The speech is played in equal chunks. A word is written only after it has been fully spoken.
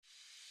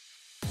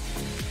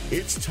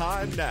It's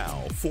time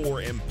now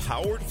for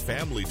Empowered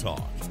Family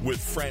Talk with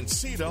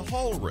Phrantceena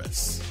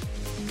Halres.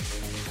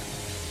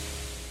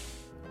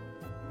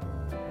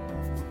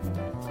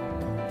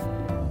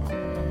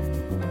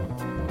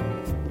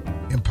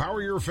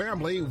 Empower your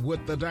family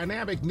with the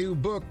dynamic new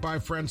book by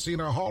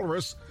Phrantceena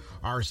Halres,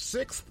 Our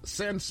Sixth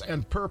Sense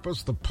and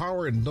Purpose, The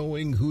Power in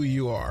Knowing Who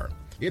You Are.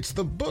 It's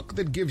the book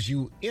that gives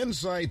you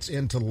insights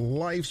into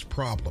life's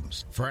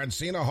problems.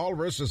 Phrantceena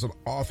Halres is an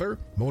author,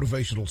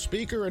 motivational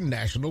speaker, and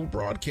national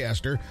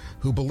broadcaster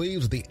who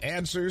believes the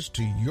answers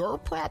to your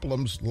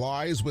problems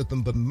lies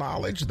within the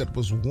knowledge that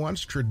was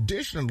once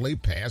traditionally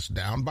passed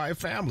down by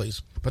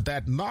families. But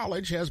that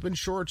knowledge has been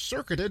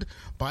short-circuited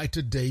by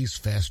today's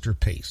faster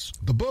pace.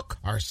 The book,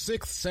 Our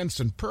Sixth Sense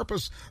and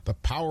Purpose, The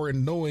Power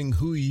in Knowing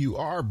Who You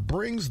Are,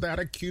 brings that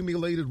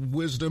accumulated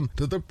wisdom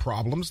to the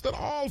problems that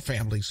all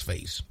families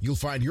face. You'll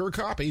find your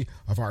copy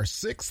of Our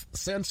Sixth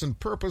Sense and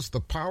Purpose,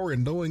 The Power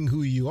in Knowing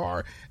Who You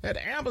Are at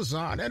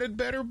Amazon and at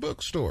better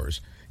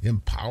bookstores.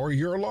 Empower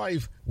your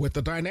life with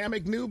the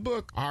dynamic new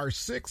book, Our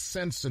Sixth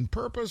Sense and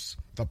Purpose,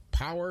 The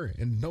Power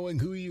in Knowing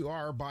Who You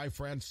Are by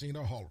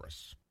Phrantceena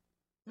Halres.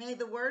 May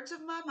the words of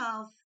my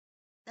mouth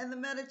and the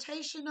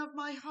meditation of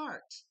my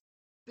heart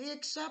be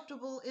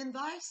acceptable in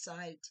thy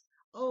sight,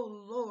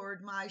 O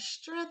Lord, my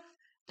strength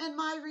and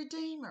my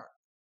redeemer.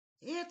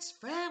 It's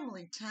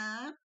family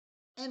time,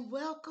 and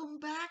welcome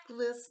back,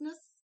 listeners.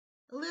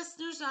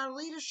 Listeners, our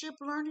leadership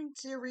learning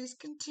series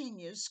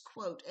continues,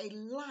 quote, a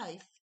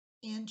life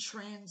in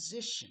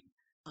transition,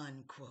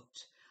 unquote,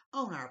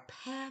 on our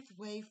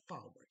pathway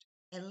forward.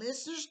 And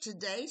listeners,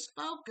 today's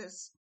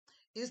focus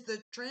is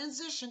the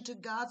transition to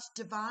God's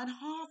divine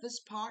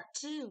harvest, part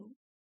 2.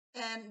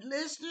 And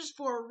listeners,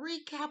 for a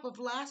recap of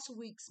last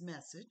week's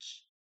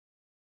message,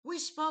 we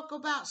spoke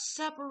about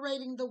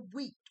separating the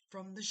wheat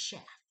from the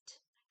chaff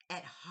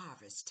at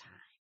harvest time.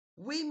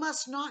 We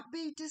must not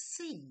be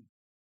deceived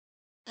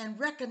and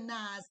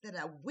recognize that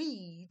a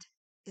weed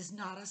is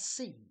not a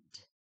seed,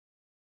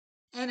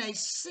 and a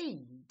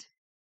seed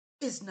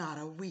is not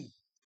a weed.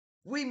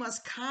 We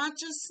must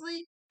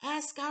consciously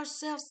ask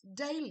ourselves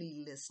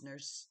daily,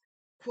 listeners,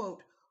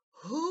 quote,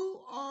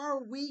 who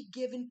are we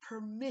giving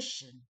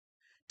permission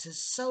to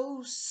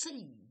sow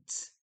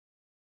seeds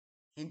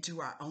into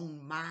our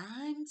own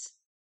minds,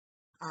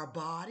 our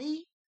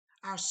body,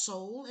 our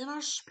soul, and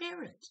our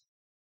spirit?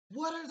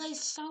 What are they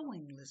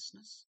sowing,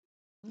 listeners?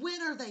 When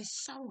are they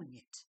sowing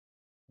it?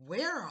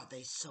 Where are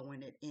they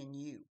sowing it in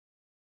you?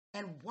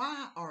 And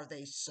why are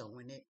they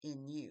sowing it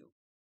in you?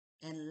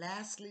 And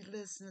lastly,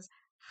 listeners,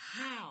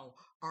 how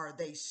are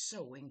they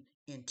sowing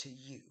into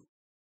you?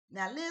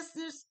 Now,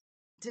 listeners,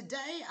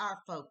 today our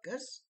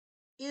focus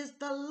is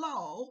the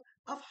law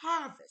of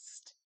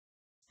harvest.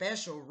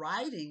 Special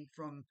writing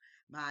from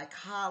my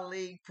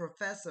colleague,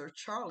 Professor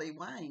Charlie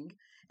Wang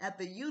at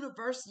the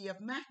University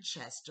of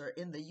Manchester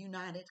in the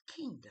United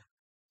Kingdom.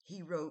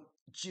 He wrote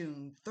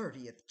June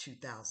 30th,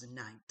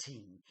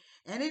 2019,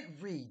 and it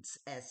reads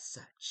as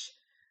such,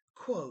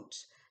 quote,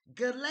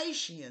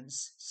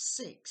 Galatians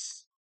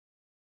 6,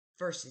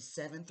 verses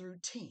 7 through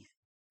 10,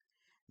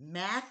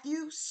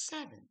 Matthew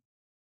 7,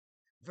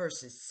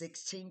 verses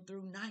 16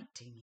 through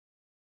 19,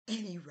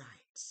 and he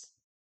writes,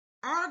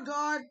 our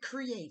God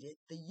created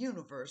the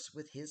universe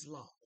with his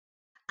law.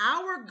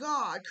 Our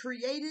God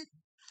created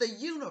the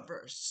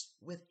universe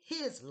with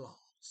his laws.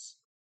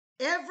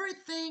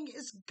 Everything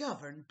is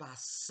governed by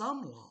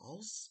some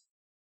laws,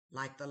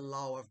 like the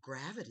law of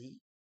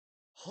gravity,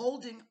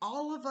 holding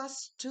all of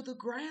us to the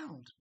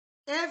ground.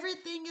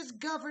 Everything is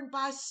governed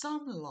by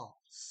some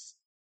laws,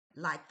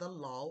 like the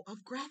law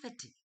of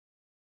gravity,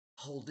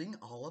 holding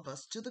all of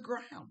us to the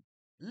ground.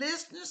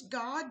 Listeners,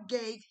 God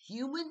gave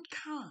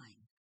humankind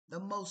the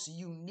most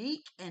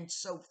unique and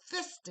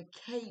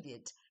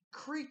sophisticated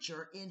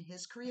creature in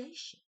his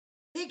creation.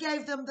 He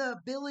gave them the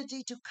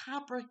ability to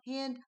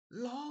comprehend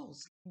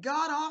laws.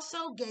 God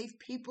also gave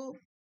people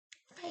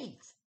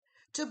faith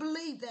to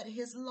believe that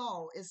his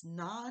law is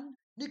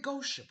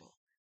non-negotiable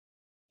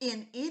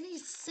in any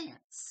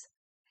sense,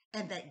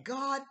 and that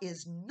God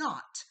is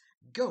not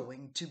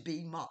going to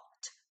be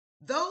mocked.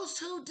 Those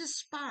who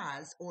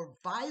despise or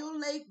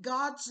violate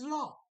God's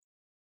law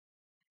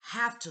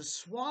have to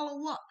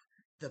swallow up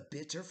the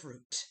bitter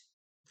fruit.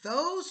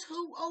 Those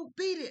who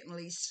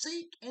obediently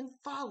seek and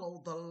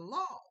follow the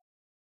law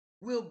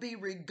will be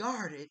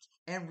regarded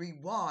and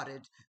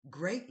rewarded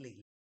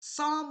greatly.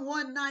 Psalm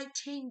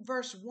 119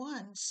 verse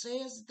 1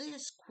 says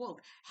this,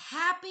 quote,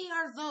 happy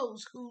are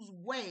those whose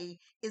way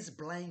is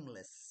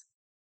blameless,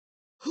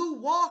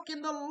 who walk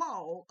in the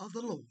law of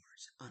the Lord,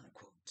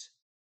 unquote.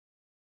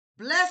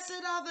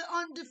 Blessed are the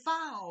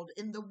undefiled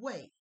in the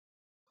way,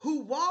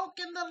 who walk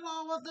in the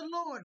law of the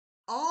Lord.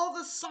 All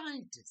the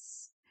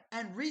scientists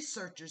and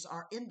researchers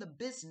are in the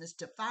business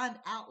to find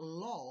out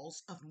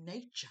laws of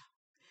nature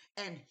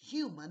and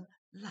human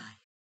life.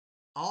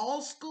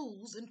 All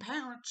schools and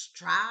parents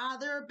try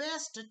their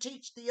best to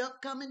teach the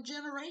upcoming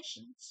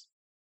generations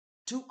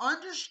to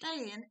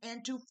understand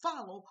and to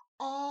follow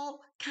all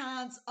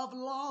kinds of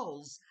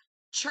laws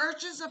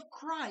Churches of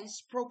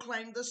Christ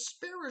proclaim the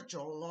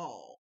spiritual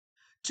law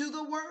to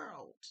the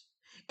world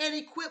and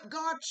equip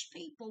God's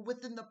people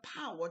within the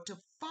power to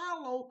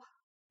follow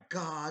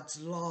God's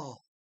law.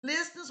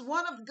 Listeners,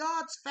 one of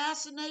God's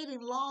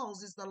fascinating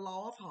laws is the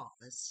law of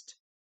harvest.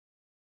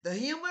 The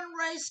human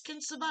race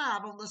can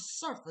survive on the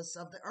surface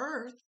of the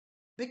earth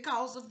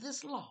because of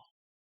this law.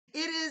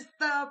 It is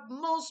the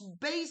most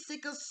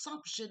basic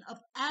assumption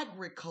of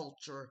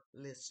agriculture,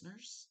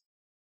 listeners.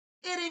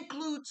 It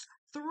includes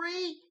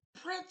three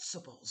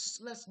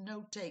principles. Let's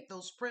notate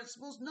those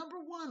principles. Number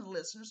one,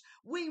 listeners,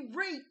 we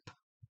reap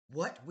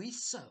what we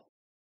sow.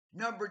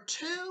 Number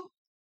two,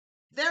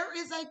 there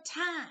is a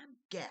time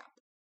gap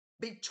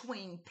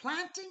between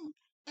planting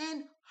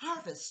and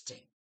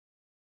harvesting.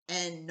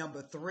 And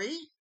number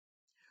three,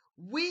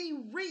 we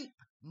reap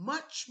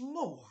much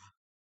more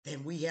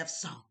than we have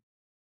sown.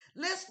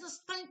 Listeners,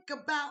 think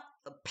about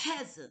the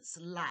peasant's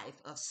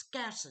life of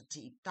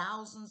scarcity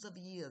thousands of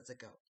years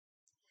ago.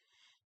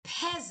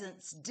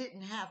 Peasants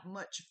didn't have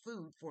much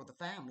food for the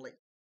family.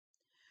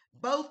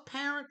 Both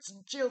parents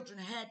and children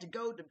had to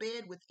go to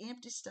bed with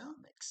empty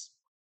stomachs.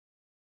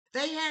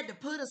 They had to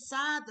put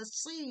aside the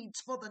seeds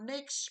for the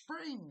next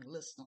spring,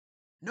 listener.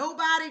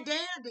 Nobody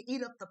dared to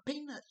eat up the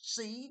peanut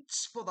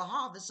seeds for the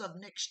harvest of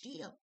next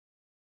year.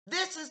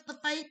 This is the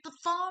faith of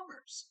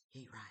farmers,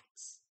 he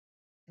writes.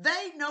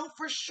 They know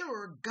for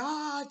sure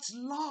God's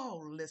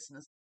law,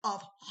 listeners,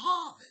 of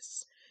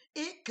harvest.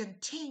 It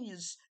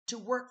continues to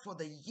work for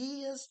the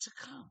years to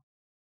come.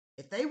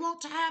 If they want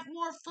to have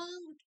more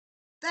food,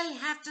 they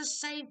have to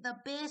save the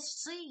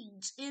best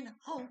seeds in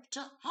hope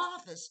to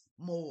harvest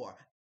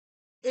more.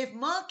 If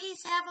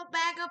monkeys have a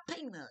bag of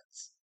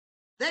peanuts,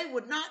 they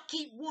would not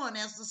keep one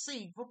as the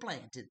seed for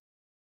planting.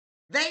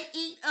 They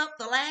eat up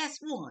the last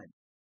one.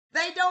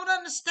 They don't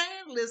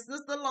understand,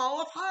 listeners, the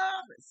law of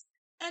harvest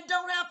and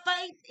don't have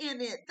faith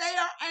in it. They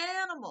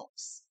are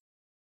animals.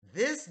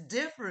 This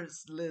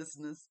difference,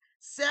 listeners,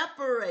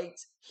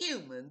 separates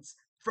humans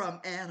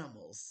from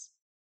animals.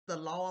 The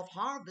law of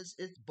harvest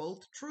is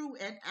both true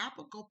and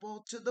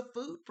applicable to the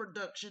food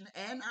production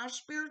and our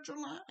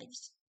spiritual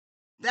lives.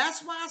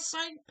 That's why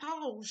St.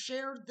 Paul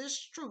shared this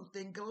truth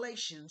in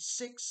Galatians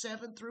 6,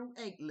 7 through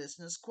 8,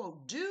 listeners.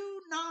 Quote,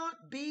 do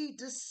not be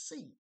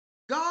deceived.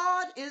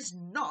 God is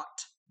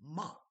not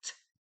mocked.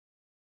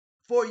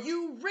 For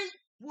you reap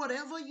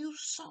whatever you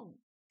sow.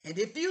 And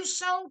if you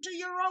sow to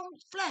your own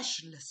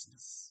flesh,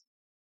 listeners,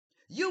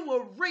 you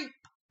will reap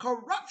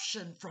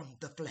corruption from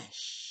the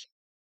flesh.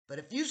 But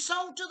if you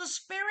sow to the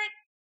Spirit,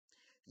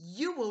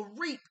 you will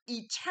reap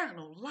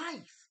eternal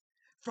life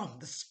from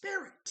the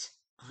Spirit.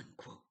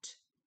 Unquote.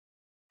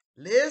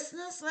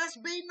 Listeners, let's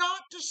be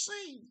not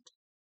deceived.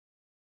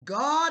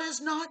 God is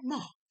not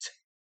mocked.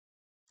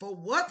 For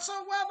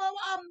whatsoever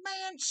a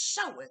man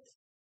soweth,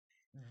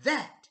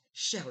 that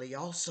shall he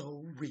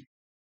also reap.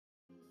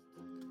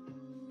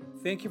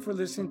 Thank you for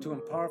listening to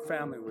Empower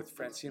Family with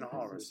Phrantceena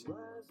Halres.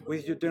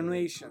 With your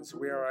donations,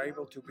 we are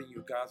able to bring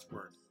you God's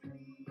Word.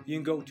 You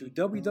can go to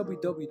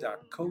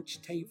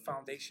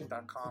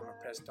www.coachtatefoundation.com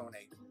and press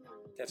donate.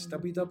 That's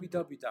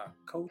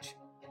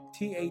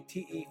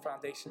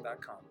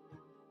www.coachtatefoundation.com.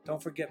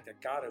 Don't forget that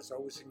God is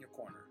always in your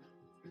corner.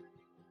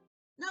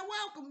 Now,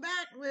 welcome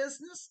back,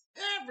 listeners.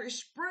 Every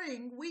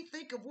spring, we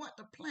think of what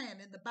to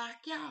plant in the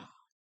backyard.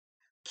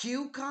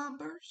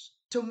 Cucumbers,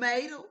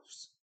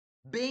 tomatoes,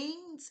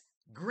 beans,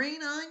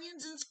 green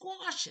onions, and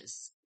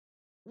squashes.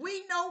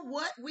 We know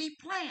what we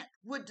plant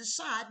would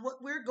decide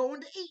what we're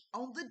going to eat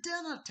on the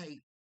dinner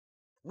table.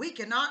 We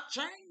cannot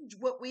change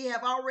what we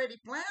have already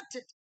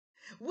planted.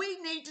 We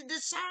need to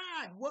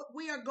decide what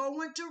we are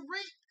going to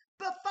reap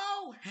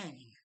beforehand.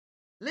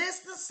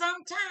 Listeners,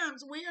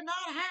 sometimes we are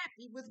not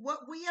happy with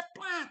what we have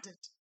planted,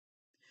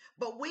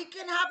 but we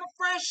can have a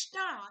fresh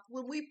start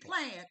when we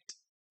plant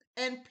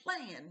and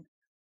plan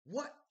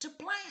what to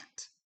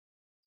plant.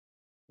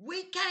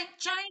 We can't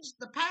change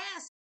the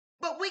past,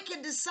 but we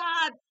can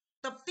decide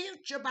the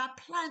future by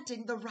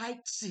planting the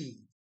right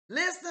seed.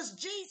 Listeners,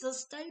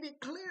 Jesus stated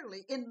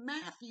clearly in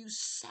Matthew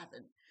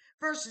 7,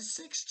 verses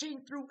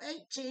 16 through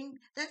 18,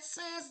 that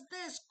says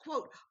this,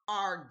 quote,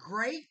 are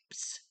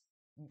grapes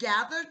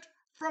gathered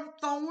from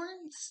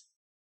thorns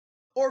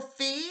or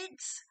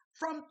figs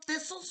from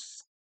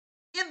thistles?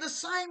 In the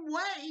same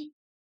way,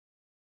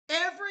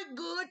 every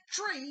good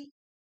tree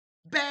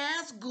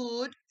bears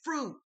good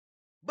fruit,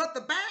 but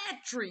the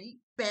bad tree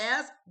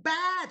bears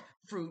bad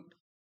fruit.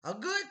 A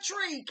good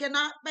tree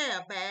cannot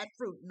bear bad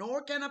fruit,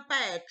 nor can a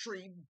bad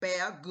tree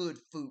bear good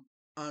fruit.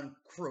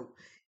 Unquote.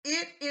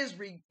 It is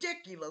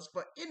ridiculous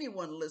for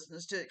anyone,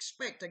 listeners, to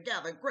expect to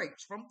gather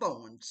grapes from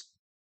thorns.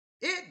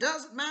 It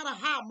doesn't matter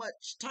how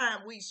much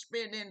time we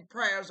spend in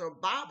prayers or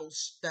Bible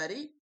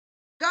study.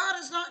 God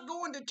is not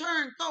going to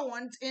turn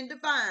thorns into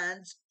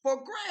vines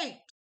for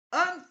grapes.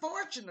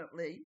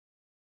 Unfortunately,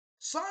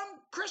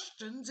 some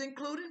Christians,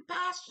 including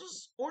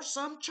pastors or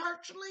some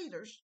church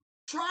leaders,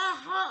 try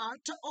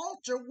hard to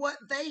alter what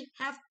they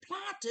have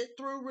planted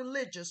through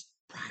religious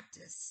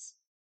practice.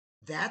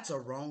 That's a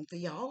wrong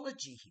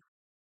theology.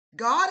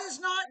 God is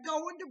not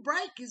going to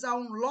break his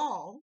own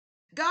law.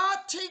 God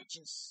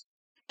teaches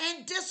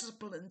and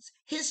disciplines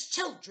his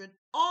children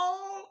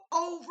all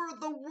over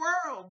the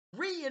world,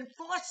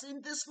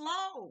 reinforcing this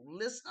law,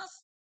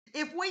 listeners.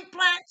 If we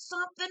plant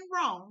something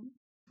wrong,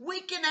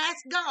 we can ask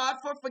God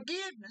for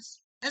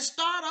forgiveness and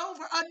start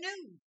over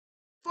anew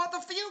for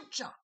the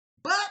future.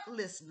 But,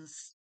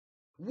 listeners,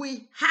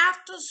 we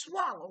have to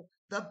swallow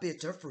the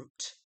bitter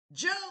fruit.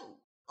 Job,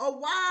 a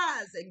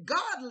wise and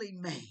godly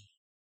man,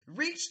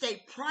 reached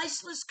a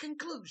priceless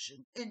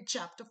conclusion in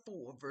chapter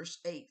 4, verse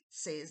 8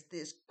 says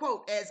this,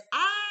 quote, "As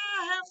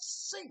I have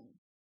seen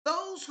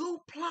those who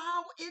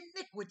plow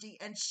iniquity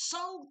and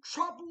sow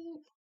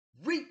trouble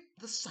reap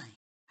the same."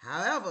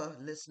 However,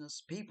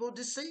 listeners, people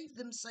deceive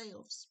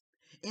themselves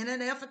in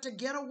an effort to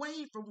get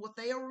away from what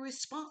they are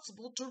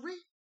responsible to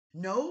reap.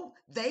 No,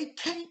 they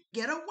can't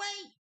get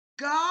away.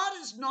 God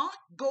is not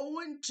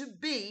going to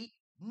be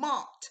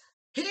mocked.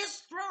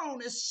 His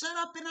throne is set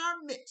up in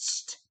our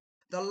midst.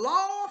 The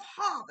law of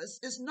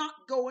harvest is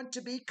not going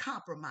to be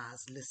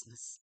compromised,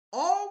 listeners.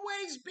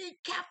 Always be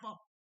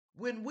careful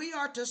when we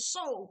are to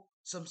sow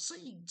some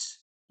seeds.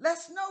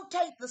 Let's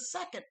notate the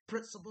second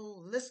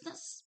principle,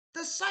 listeners.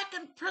 The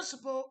second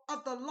principle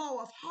of the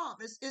law of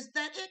harvest is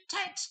that it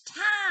takes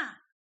time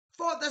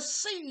for the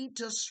seed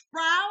to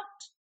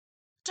sprout,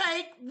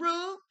 take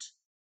root,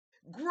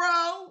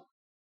 grow,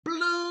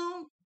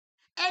 bloom,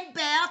 and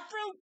bear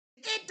fruit.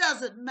 It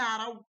doesn't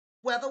matter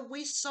whether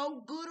we sow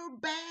good or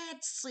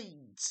bad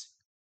seeds.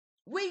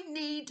 We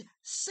need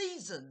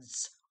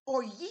seasons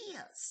or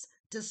years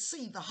to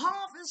see the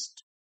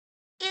harvest.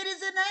 It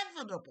is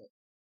inevitable.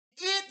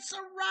 Its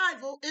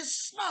arrival is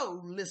slow,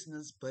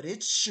 listeners, but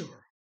it's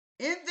sure.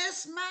 In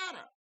this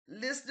matter,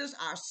 listeners,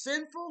 our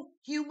sinful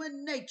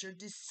human nature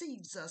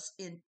deceives us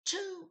in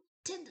two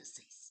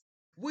tendencies.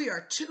 We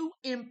are too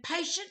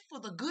impatient for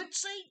the good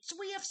seeds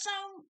we have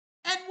sown,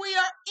 and we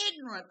are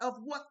ignorant of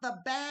what the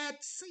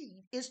bad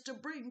seed is to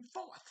bring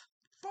forth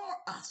for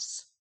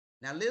us.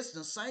 Now,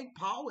 listeners, St.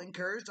 Paul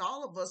encouraged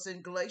all of us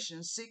in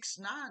Galatians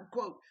 6:9,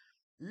 quote,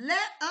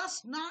 "Let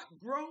us not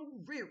grow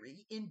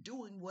weary in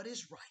doing what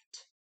is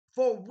right,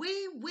 for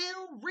we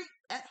will reap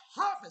at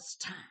harvest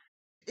time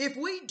if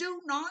we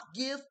do not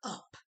give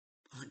up,"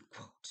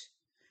 unquote.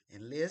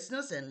 And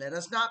listeners, and let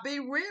us not be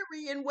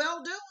weary in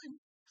well-doing,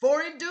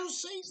 for in due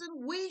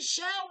season we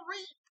shall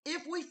reap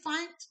if we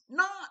faint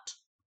not.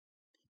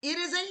 It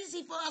is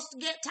easy for us to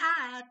get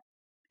tired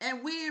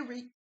and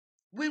weary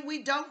when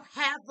we don't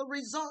have the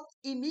result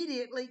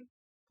immediately.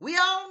 We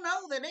all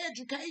know that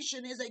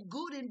education is a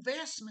good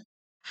investment.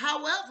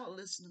 However,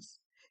 listeners,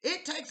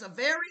 it takes a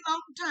very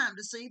long time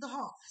to see the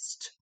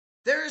harvest.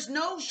 There is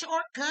no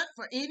shortcut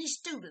for any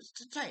students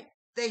to take.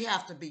 They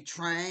have to be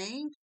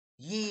trained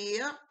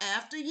year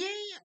after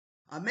year.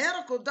 A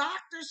medical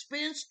doctor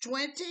spends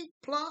 20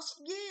 plus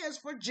years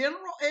for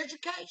general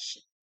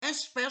education and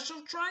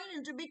special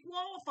training to be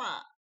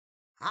qualified.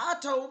 I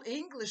told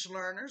English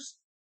learners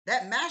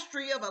that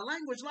mastery of a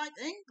language like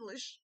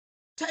English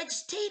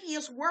takes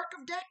tedious work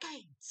of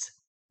decades.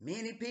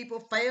 Many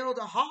people fail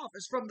to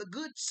harvest from the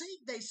good seed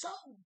they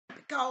sow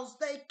because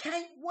they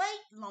can't wait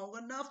long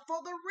enough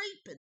for the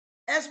reaping.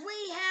 As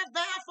we have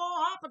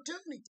therefore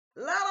opportunity,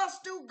 let us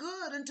do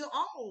good unto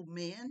all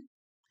men,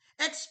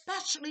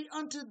 especially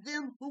unto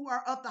them who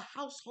are of the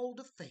household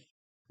of faith.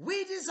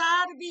 We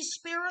desire to be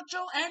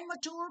spiritual and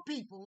mature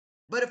people,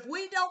 but if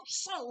we don't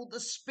sow the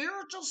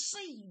spiritual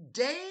seed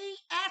day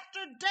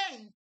after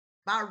day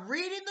by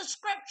reading the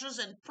scriptures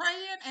and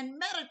praying and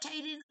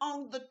meditating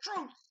on the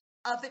truth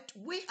of it,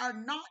 we are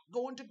not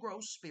going to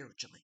grow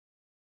spiritually.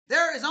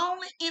 There is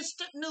only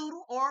instant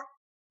noodle or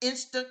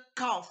instant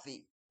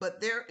coffee, but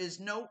there is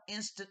no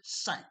instant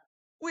saint.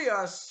 We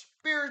are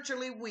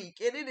spiritually weak,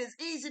 and it is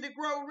easy to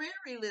grow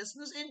weary,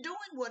 listeners, in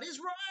doing what is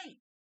right.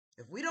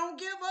 If we don't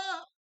give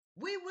up,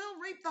 we will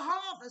reap the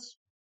harvest.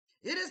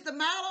 It is the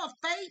matter of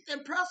faith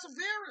and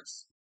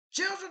perseverance.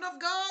 Children of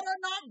God are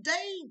not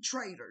day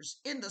traders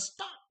in the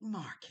stock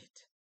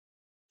market.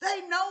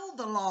 They know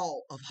the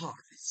law of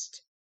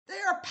harvest. They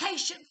are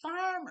patient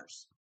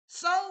farmers,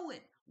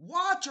 sowing,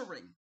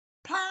 watering,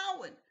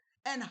 plowing,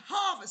 and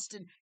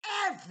harvesting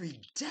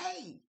every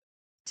day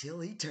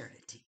till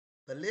eternity.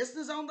 But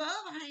listeners, on the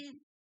other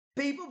hand,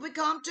 people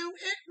become too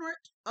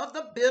ignorant of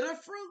the bitter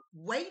fruit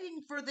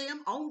waiting for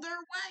them on their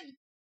way.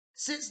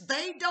 Since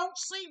they don't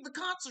see the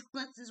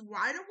consequences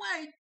right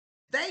away,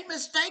 they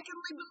mistakenly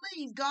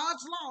believe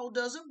God's law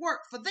doesn't work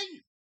for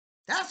them.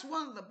 That's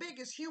one of the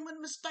biggest human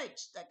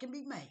mistakes that can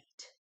be made.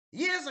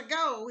 Years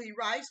ago, he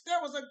writes,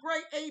 there was a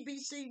great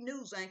ABC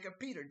news anchor,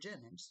 Peter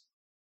Jennings.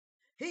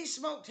 He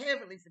smoked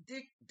heavily for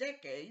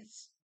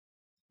decades.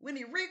 When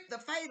he reaped the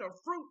fatal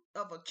fruit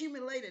of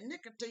accumulated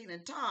nicotine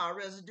and tar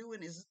residue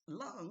in his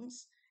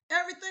lungs,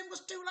 everything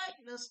was too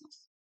late,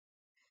 listeners.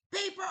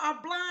 People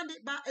are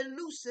blinded by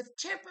elusive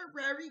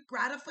temporary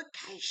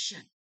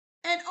gratification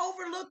and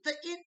overlook the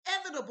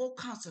inevitable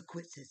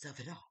consequences of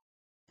it all.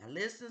 Now,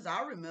 listeners,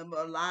 I remember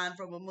a line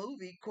from a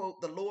movie,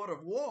 quote, "The Lord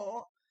of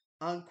War,"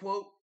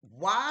 unquote,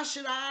 Why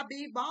should I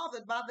be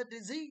bothered by the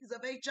disease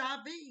of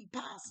HIV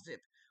positive,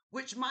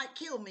 which might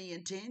kill me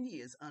in 10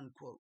 years,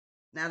 unquote.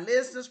 Now,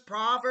 listeners,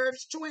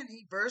 Proverbs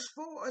 20, verse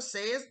 4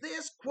 says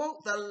this,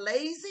 quote, the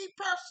lazy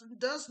person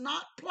does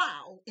not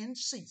plow in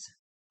season.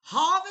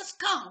 Harvest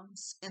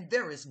comes and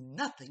there is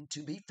nothing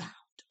to be found,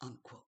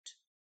 unquote.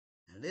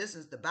 Now,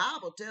 listeners, the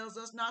Bible tells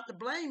us not to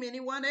blame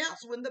anyone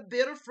else when the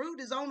bitter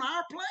fruit is on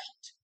our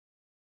plate.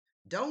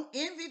 Don't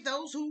envy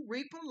those who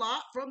reap a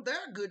lot from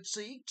their good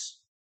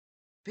seeds.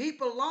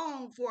 People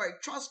long for a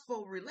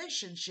trustful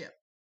relationship.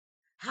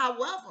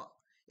 However,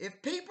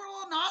 if people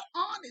are not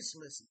honest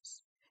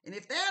listeners, and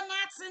if they're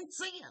not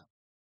sincere,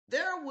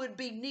 there would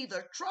be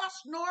neither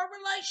trust nor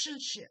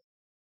relationship.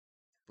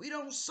 If we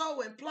don't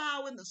sow and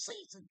plow in the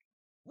season,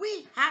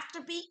 we have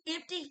to be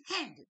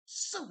empty-handed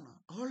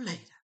sooner or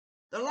later.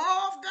 The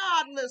law of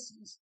God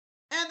listens,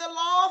 and the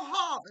law of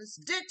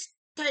harvest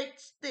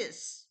dictates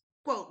this.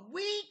 Quote,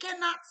 we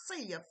cannot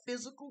see a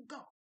physical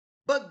God,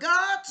 but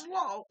God's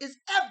law is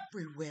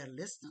everywhere,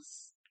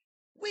 listeners.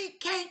 We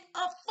can't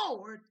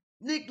afford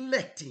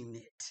neglecting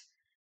it.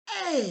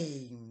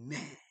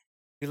 Amen.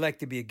 If you'd like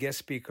to be a guest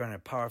speaker on a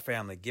Power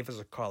Family, give us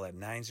a call at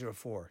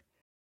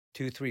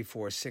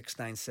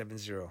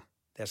 904-234-6970.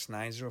 That's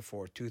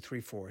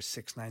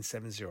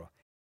 904-234-6970.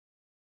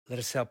 Let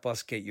us help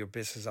us get your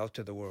business out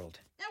to the world.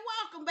 And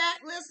welcome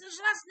back, listeners.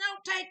 Let's now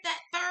take that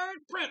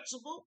third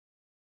principle,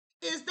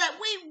 is that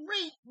we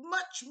reap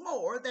much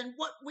more than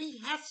what we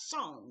have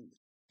sown.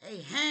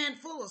 A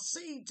handful of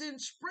seeds in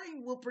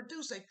spring will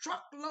produce a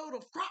truckload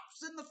of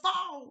crops in the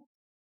fall.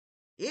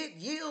 It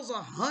yields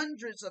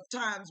hundreds of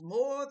times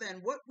more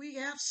than what we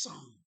have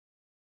sown.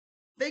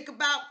 Think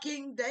about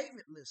King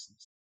David,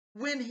 listeners,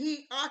 when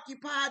he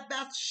occupied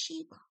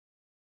Bathsheba,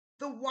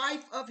 the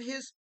wife of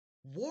his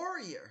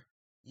warrior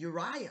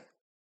Uriah.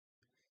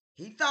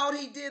 He thought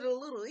he did a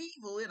little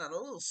evil in a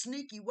little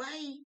sneaky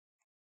way.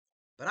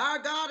 But our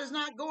God is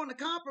not going to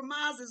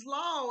compromise his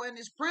law and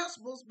his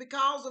principles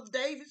because of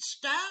David's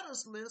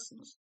status,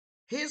 listeners.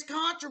 His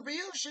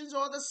contributions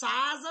or the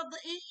size of the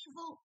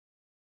evil.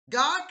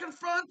 God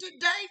confronted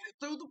David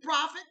through the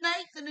prophet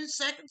Nathan in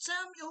 2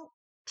 Samuel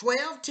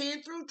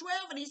 12:10 through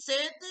 12, and he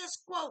said this,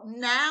 quote,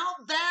 now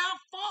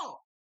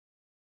therefore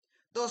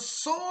the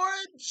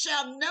sword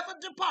shall never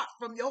depart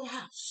from your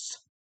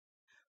house,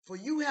 for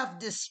you have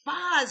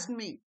despised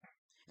me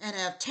and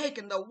have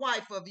taken the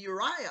wife of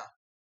Uriah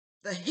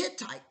the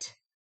Hittite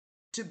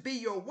to be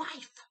your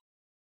wife.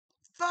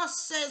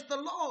 Thus says the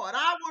Lord,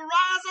 I will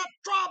rise up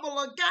trouble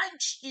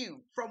against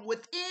you from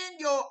within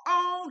your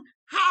own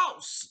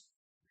house,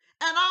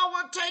 and I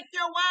will take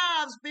your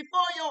wives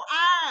before your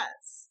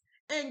eyes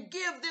and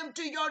give them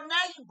to your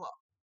neighbor,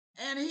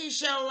 and he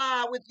shall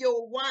lie with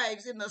your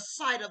wives in the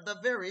sight of the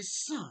very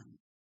sun.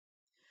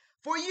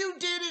 For you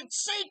did it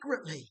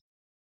secretly,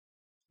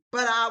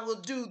 but I will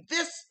do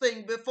this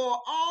thing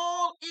before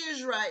all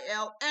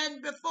Israel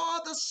and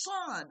before the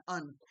sun,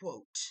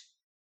 unquote.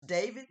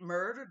 David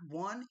murdered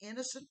one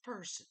innocent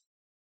person,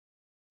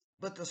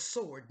 but the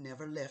sword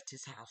never left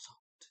his household.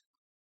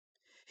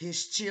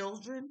 His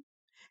children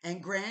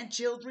and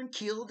grandchildren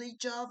killed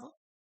each other.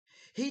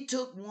 He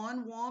took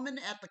one woman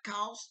at the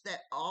cost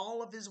that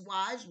all of his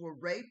wives were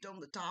raped on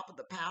the top of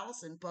the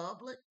palace in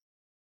public.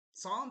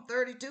 Psalm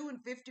 32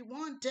 and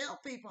 51 tell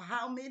people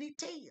how many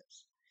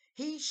tears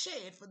he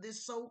shed for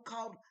this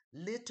so-called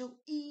little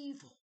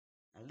evil.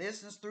 Now,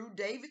 listeners, through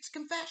David's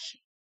confession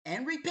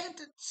and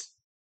repentance,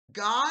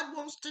 God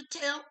wants to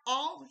tell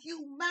all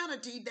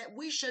humanity that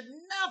we should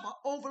never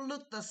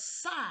overlook the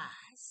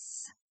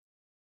size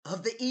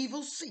of the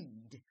evil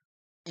seed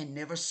and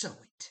never sow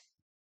it.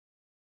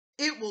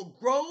 It will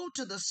grow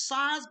to the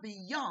size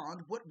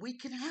beyond what we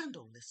can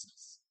handle,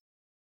 listeners.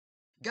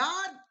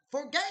 God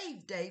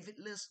forgave David,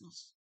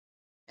 listeners,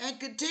 and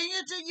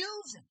continued to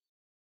use him.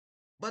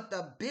 But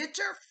the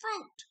bitter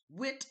fruit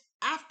went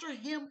after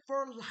him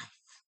for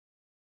life.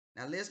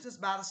 Now, listeners,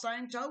 by the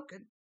same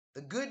token,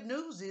 the good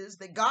news is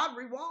that God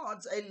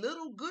rewards a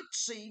little good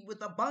seed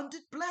with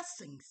abundant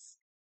blessings.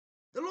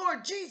 The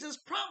Lord Jesus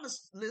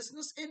promised,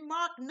 listeners, in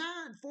Mark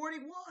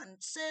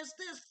 9:41 says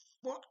this,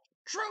 for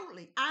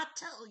truly I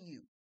tell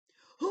you,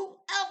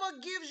 whoever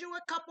gives you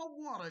a cup of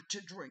water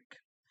to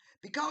drink,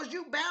 because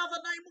you bear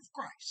the name of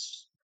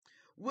Christ,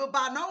 will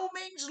by no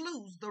means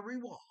lose the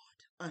reward,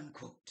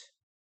 unquote.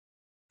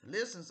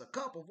 Listen, a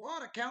cup of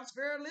water counts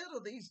very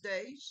little these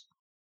days.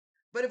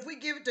 But if we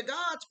give it to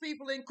God's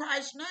people in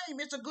Christ's name,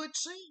 it's a good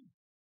seed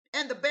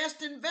and the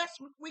best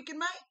investment we can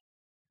make.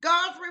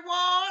 God's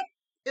reward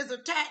is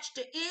attached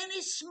to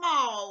any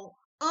small,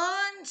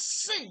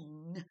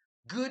 unseen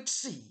good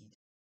seed.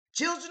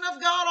 Children of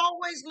God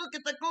always look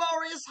at the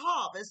glorious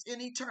harvest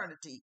in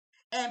eternity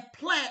and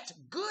plant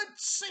good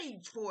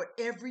seeds for it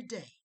every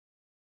day.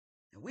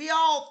 And we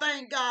all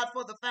thank God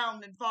for the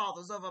founding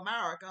fathers of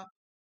America.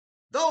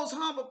 Those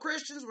humble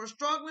Christians were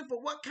struggling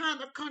for what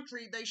kind of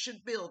country they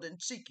should build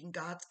and seeking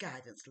God's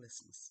guidance,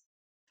 listeners.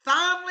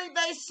 Finally,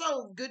 they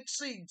sowed good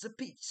seeds of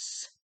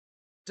peace,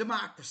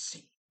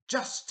 democracy,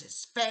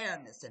 justice,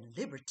 fairness, and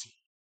liberty.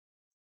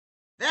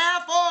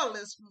 Therefore,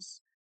 listeners,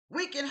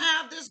 we can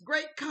have this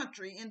great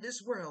country in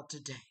this world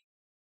today.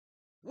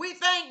 We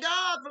thank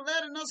God for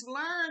letting us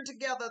learn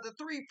together the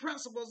three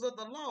principles of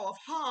the law of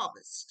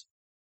harvest.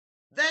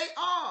 They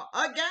are,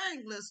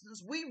 again,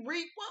 listeners, we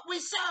reap what we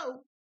sow.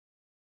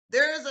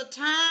 There is a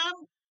time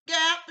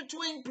gap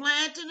between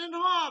planting and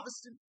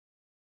harvesting,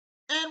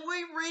 and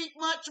we reap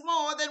much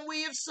more than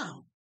we have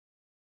sown.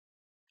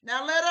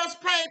 Now let us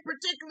pay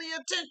particularly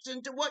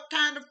attention to what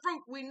kind of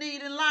fruit we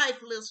need in life,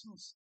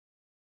 listeners.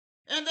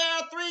 And there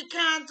are three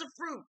kinds of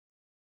fruit.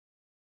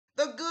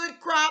 The good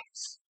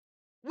crops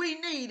we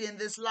need in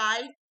this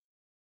life.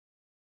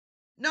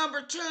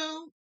 Number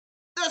two,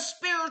 the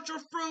spiritual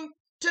fruit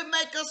to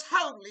make us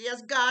holy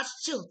as God's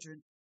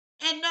children.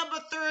 And number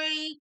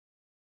three,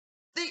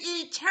 the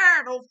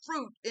eternal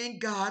fruit in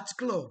God's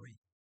glory.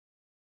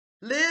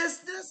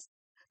 Listeners,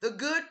 the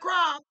good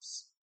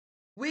crops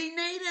we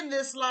need in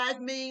this life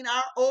mean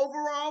our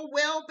overall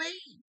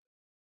well-being,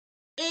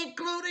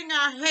 including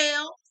our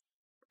health,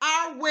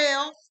 our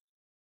wealth,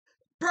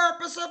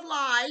 purpose of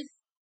life,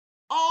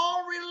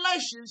 all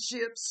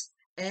relationships,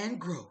 and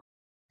growth.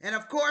 And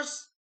of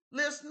course,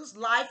 listeners,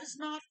 life is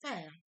not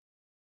fair.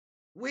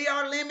 We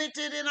are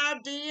limited in our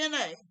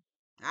DNA,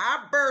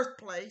 our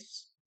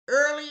birthplace,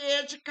 early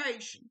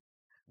education,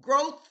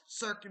 growth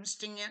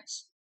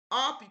circumstance,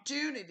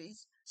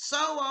 opportunities,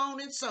 so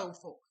on and so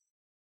forth.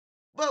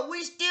 But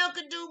we still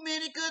can do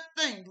many good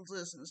things,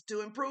 listeners, to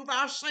improve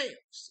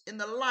ourselves in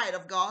the light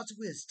of God's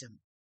wisdom,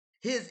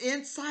 His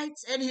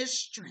insights, and His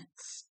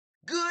strengths.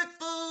 Good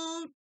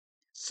food,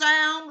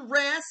 sound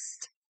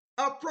rest,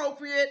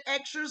 appropriate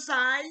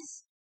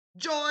exercise,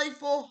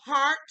 joyful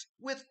heart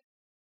with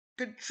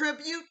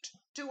contribute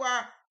to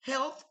our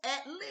health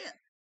at length.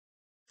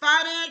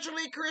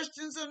 Financially,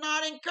 Christians are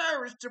not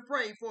encouraged to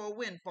pray for a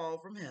windfall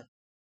from heaven.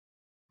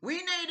 We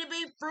need to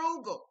be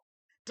frugal,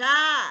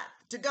 tithe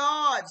to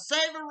God,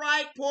 save a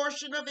right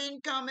portion of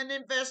income, and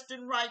invest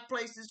in right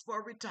places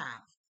for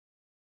retirement.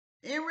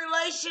 In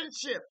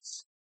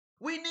relationships,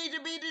 we need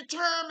to be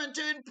determined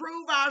to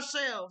improve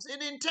ourselves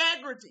in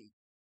integrity,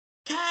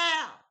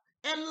 care,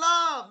 and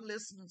love,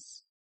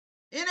 listeners.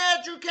 In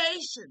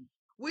education,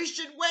 we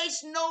should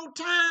waste no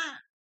time,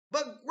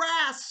 but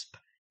grasp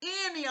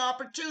any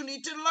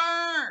opportunity to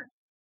learn.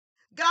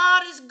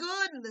 God is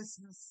good,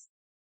 listeners.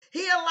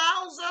 He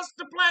allows us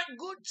to plant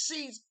good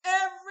seeds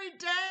every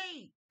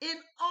day in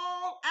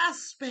all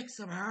aspects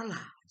of our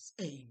lives.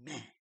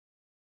 Amen.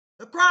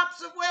 The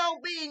crops of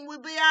well-being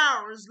will be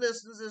ours,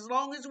 listeners, as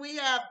long as we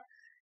have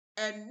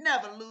and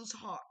never lose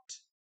heart.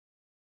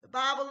 The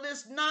Bible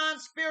lists 9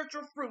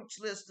 spiritual fruits,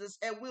 listeners,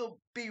 and we'll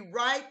be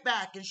right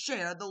back and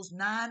share those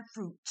 9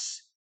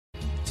 fruits.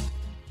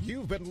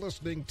 You've been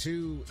listening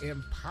to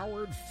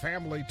Empowered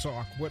Family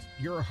Talk with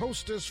your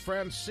hostess,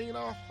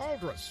 Phrantceena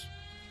Halres.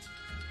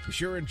 Be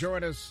sure and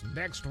join us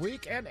next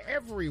week and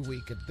every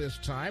week at this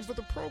time for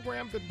the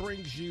program that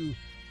brings you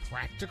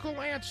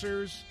practical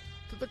answers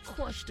to the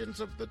questions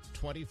of the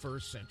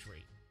 21st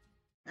century.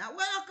 Now,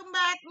 welcome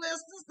back,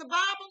 listeners. The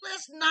Bible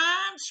lists 9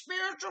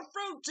 spiritual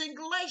fruits in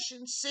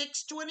Galatians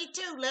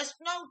 6:22. Let's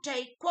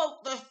notate,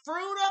 quote, the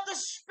fruit of the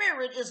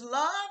Spirit is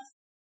love,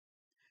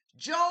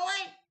 joy,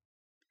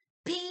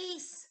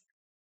 peace,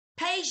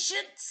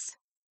 patience,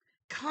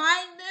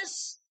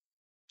 kindness,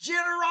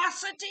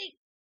 generosity,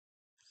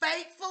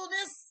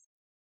 faithfulness,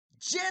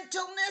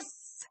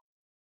 gentleness,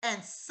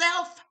 and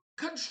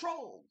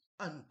self-control,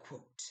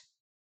 unquote.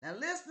 Now,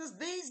 listeners,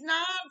 these 9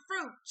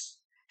 fruits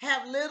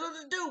have little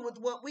to do with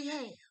what we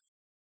have.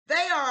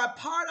 They are a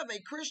part of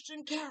a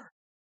Christian character,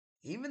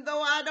 even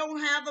though I don't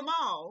have them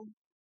all.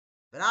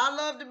 But I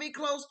love to be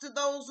close to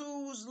those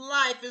whose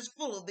life is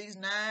full of these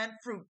 9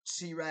 fruits,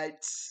 he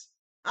writes.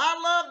 I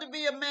love to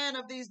be a man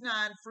of these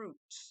 9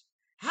 fruits.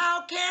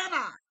 How can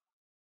I?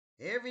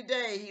 Every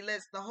day he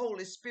lets the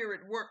Holy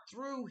Spirit work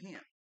through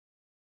him.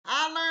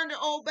 I learn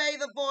to obey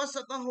the voice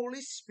of the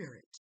Holy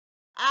Spirit.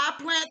 I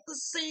plant the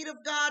seed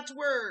of God's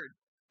word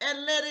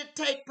and let it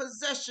take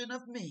possession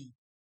of me.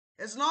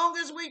 As long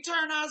as we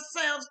turn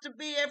ourselves to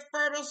be a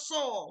fertile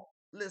soil,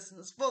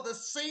 listeners, for the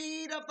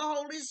seed of the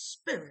Holy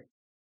Spirit,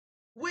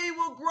 we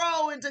will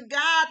grow into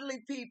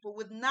godly people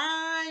with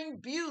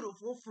 9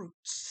 beautiful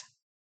fruits.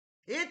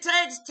 It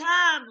takes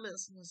time,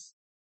 listeners,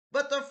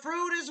 but the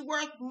fruit is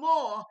worth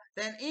more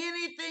than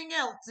anything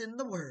else in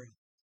the world.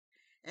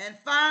 And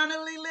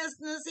finally,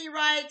 listeners, he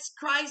writes,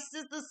 Christ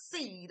is the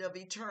seed of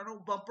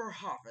eternal bumper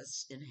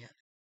harvest in heaven.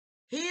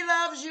 He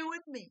loves you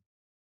and me.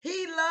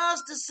 He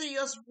loves to see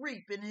us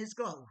reap in his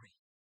glory.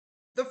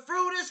 The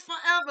fruit is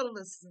forever,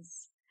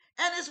 listeners,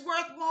 and it's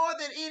worth more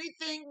than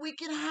anything we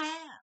can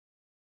have.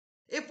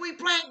 If we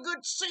plant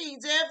good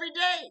seeds every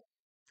day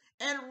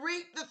and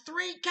reap the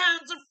 3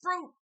 kinds of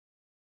fruit,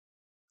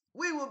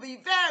 we will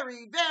be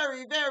very,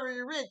 very,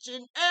 very rich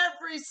in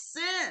every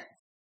sense.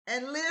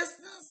 And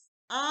listeners,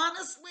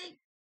 honestly,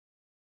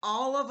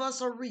 all of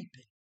us are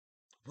reaping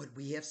what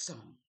we have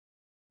sown.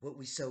 What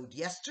we sowed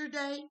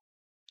yesterday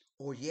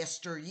or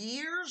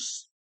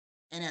yesteryears,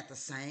 and at the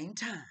same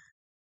time,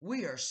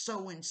 we are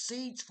sowing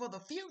seeds for the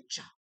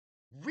future.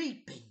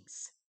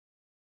 reapings.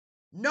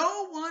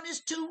 No one is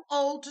too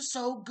old to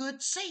sow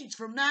good seeds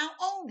from now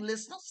on,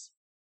 listeners.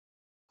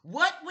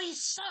 What we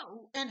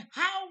sow and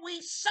how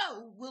we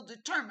sow will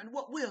determine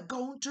what we're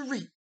going to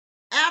reap.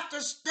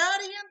 After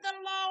studying the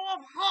law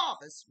of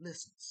harvest,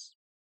 listeners,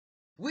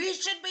 we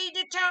should be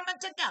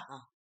determined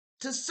together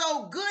to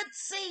sow good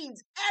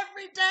seeds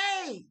every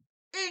day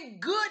in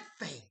good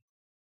faith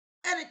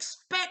and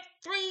expect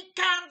 3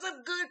 kinds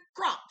of good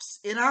crops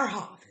in our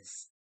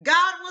harvest.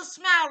 God will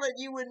smile at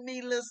you and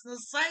me,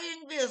 listeners,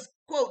 saying this,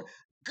 quote,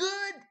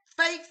 "Good,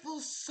 faithful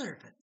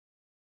servant,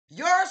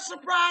 your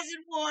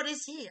surprising reward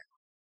is here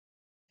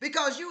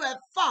because you have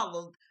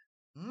followed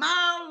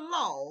my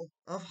law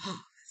of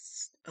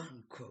harvest,"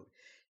 unquote.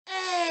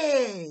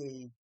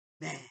 Amen.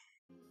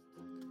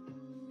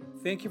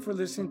 Thank you for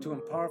listening to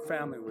Empower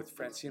Family with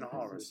Phrantceena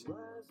Halres.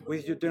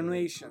 With your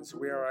donations,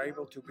 we are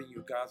able to bring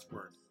you God's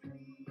Word.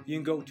 You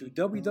can go to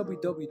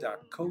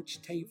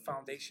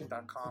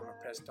www.coachtatefoundation.com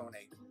and press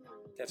donate.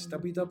 That's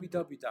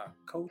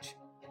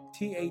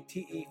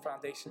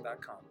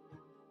www.coachtatefoundation.com.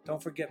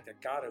 Don't forget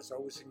that God is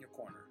always in your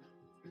corner.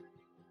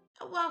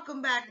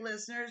 Welcome back,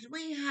 listeners.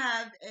 We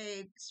have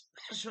a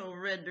special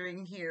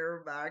rendering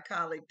here by our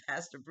colleague,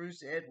 Pastor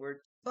Bruce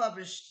Edward,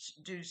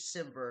 published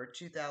December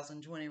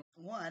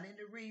 2021, and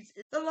it reads,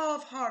 "The law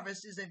of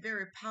harvest is a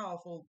very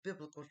powerful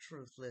biblical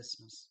truth,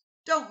 listeners.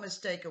 Don't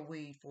mistake a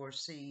weed for a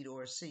seed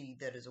or a seed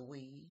that is a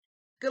weed."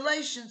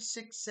 Galatians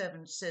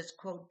 6:7 says,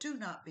 quote, "Do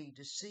not be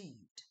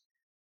deceived.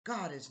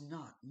 God is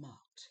not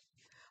mocked.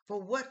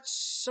 For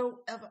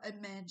whatsoever a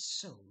man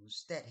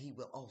sows, that he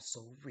will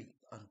also reap,"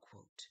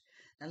 unquote.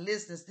 Now,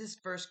 listeners, this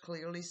verse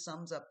clearly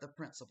sums up the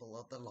principle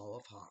of the law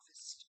of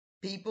harvest.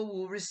 People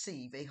will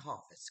receive a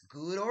harvest,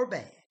 good or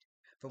bad,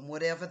 from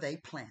whatever they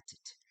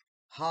planted.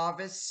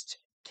 Harvest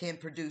can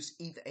produce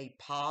either a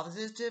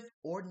positive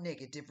or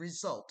negative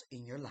result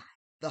in your life.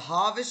 The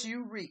harvest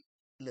you reap,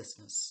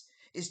 listeners,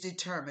 is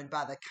determined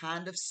by the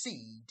kind of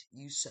seed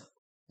you sow.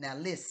 Now,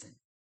 listen,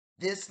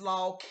 this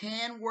law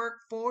can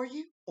work for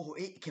you or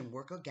it can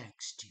work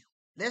against you.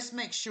 Let's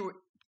make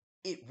sure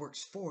it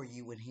works for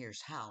you, and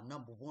here's how.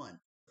 Number 1,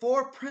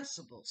 4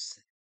 principles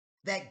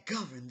that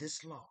govern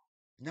this law.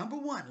 Number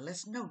 1,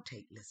 let's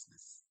notate,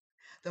 listeners.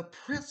 The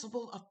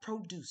principle of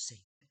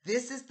producing.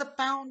 This is the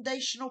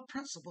foundational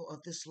principle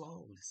of this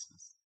law,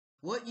 listeners.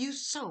 What you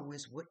sow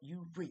is what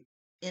you reap.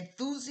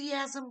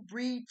 Enthusiasm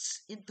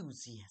breeds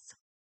enthusiasm.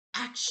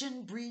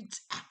 Action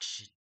breeds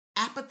action.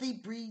 Apathy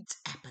breeds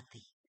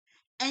apathy.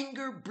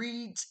 Anger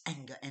breeds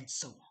anger, and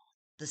so on.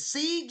 The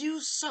seed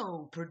you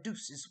sow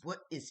produces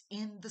what is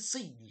in the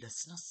seed,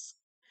 listeners.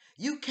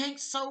 You can't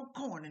sow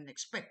corn and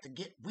expect to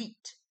get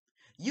wheat.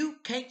 You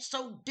can't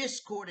sow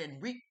discord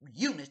and reap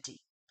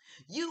unity.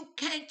 You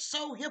can't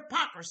sow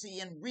hypocrisy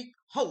and reap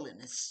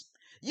holiness.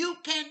 You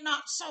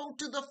cannot sow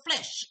to the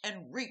flesh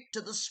and reap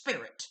to the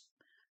spirit.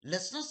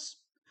 Listeners,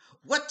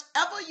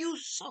 whatever you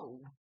sow,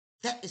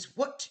 that is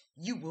what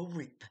you will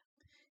reap.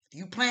 If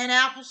you plant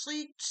apple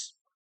seeds,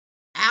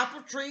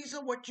 apple trees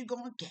are what you're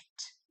going to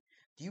get.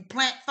 If you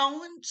plant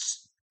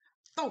thorns,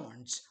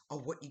 thorns are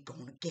what you're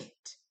going to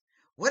get.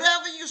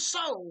 Whatever you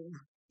sow,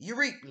 you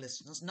reap,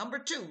 listeners. Number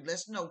 2,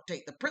 let's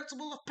notate the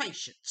principle of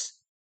patience.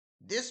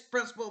 This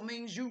principle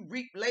means you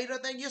reap later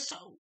than you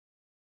sow.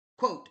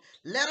 Quote,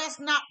 "Let us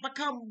not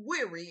become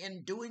weary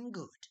in doing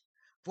good,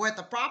 for at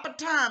the proper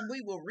time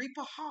we will reap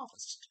a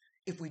harvest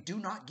if we do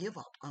not give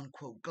up,"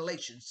 unquote.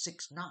 Galatians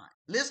 6:9.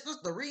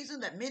 Listeners, the reason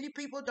that many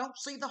people don't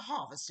see the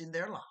harvest in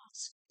their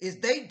lives is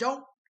they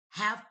don't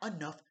have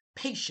enough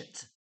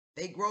patience.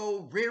 They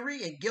grow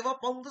weary and give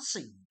up on the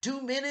seed. Too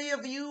many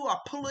of you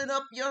are pulling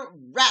up your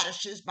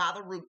radishes by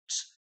the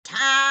roots,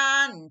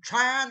 trying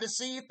to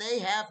see if they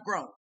have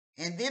grown.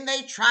 And then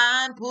they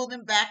try and pull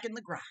them back in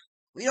the ground.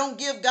 We don't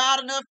give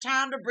God enough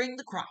time to bring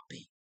the crop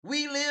in.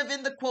 We live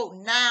in the quote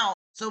now.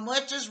 So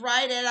much is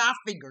right at our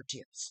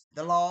fingertips.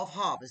 The law of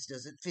harvest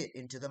doesn't fit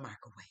into the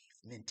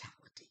microwave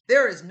mentality.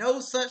 There is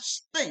no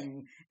such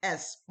thing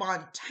as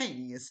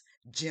spontaneous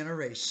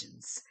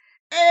generations.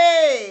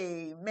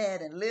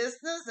 Amen. And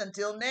listeners,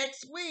 until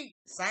next week,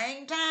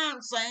 same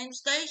time, same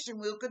station,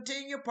 we'll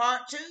continue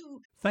part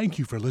 2. Thank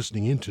you for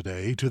listening in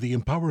today to the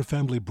Empower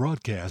Family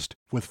broadcast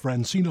with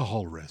Phrantceena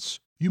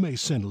Halres. You may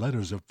send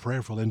letters of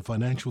prayerful and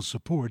financial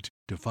support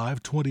to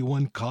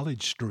 521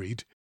 College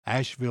Street,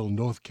 Asheville,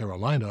 North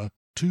Carolina,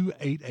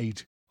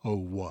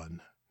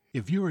 28801.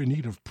 If you are in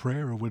need of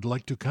prayer or would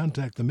like to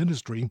contact the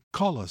ministry,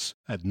 call us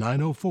at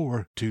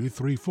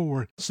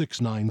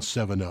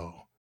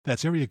 904-234-6970.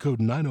 That's area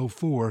code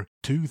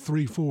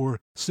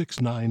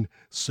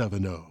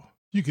 904-234-6970.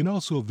 You can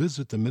also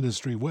visit the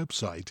ministry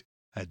website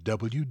at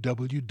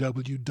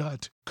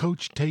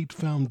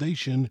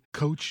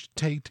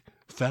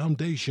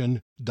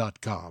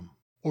www.coachtatefoundation.com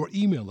or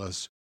email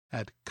us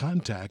at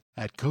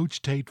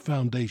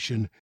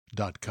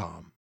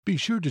contact@coachtatefoundation.com. Be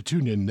sure to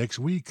tune in next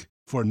week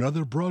for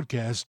another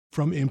broadcast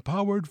from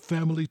Empowered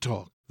Family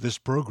Talk. This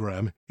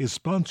program is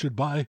sponsored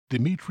by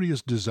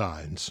Demetrius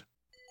Designs.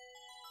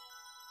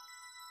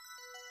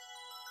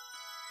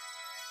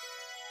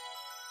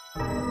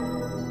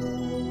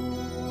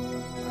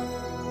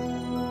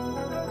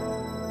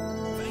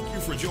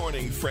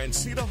 joining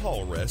Phrantceena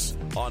Halres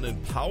on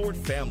Empowered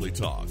Family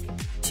Talk.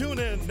 Tune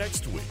in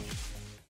next week.